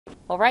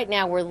Well, right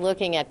now we're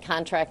looking at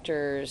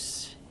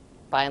contractors,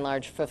 by and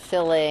large,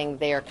 fulfilling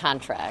their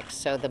contracts.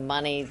 So the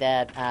money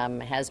that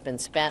has been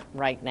spent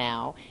right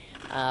now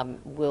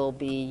will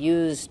be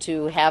used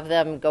to have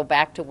them go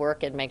back to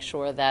work and make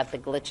sure that the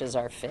glitches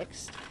are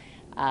fixed.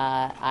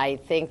 I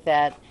think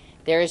that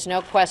there is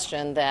no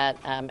question that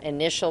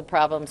initial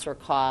problems were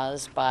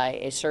caused by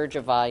a surge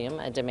of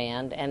volume, a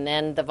demand, and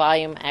then the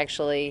volume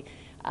actually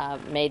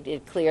made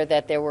it clear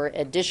that there were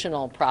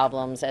additional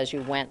problems as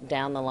you went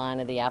down the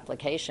line of the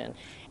application.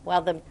 Well,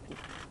 the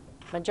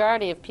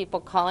majority of people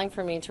calling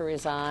for me to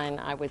resign,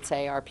 I would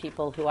say, are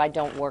people who I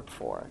don't work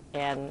for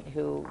and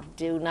who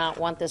do not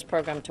want this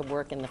program to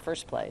work in the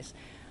first place.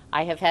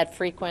 I have had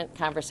frequent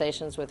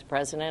conversations with the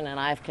President, and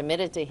I've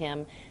committed to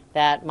him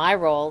that my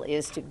role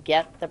is to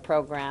get the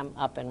program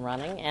up and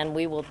running, and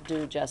we will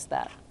do just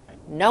that.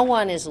 No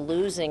one is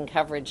losing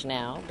coverage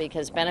now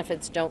because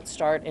benefits don't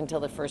start until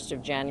the 1st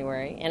of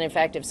January. And in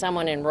fact, if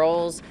someone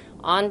enrolls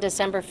on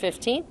December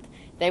 15th,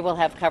 they will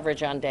have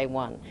coverage on day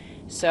one.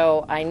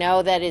 So I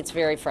know that it's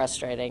very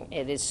frustrating.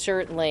 It is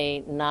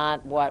certainly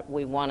not what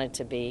we want it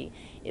to be.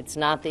 It's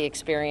not the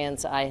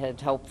experience I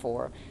had hoped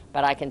for.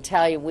 But I can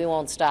tell you we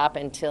won't stop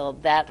until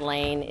that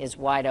lane is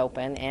wide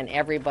open and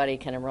everybody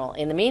can enroll.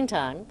 In the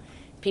meantime,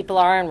 people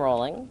are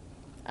enrolling.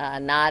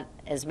 Not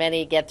as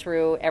many get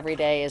through every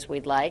day as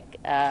we'd like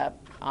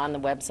on the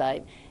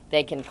website.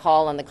 They can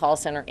call on the call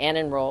center and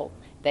enroll.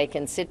 They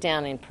can sit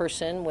down in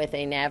person with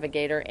a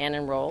navigator and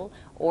enroll,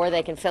 or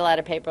they can fill out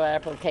a paper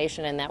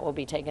application and that will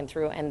be taken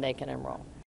through and they can enroll.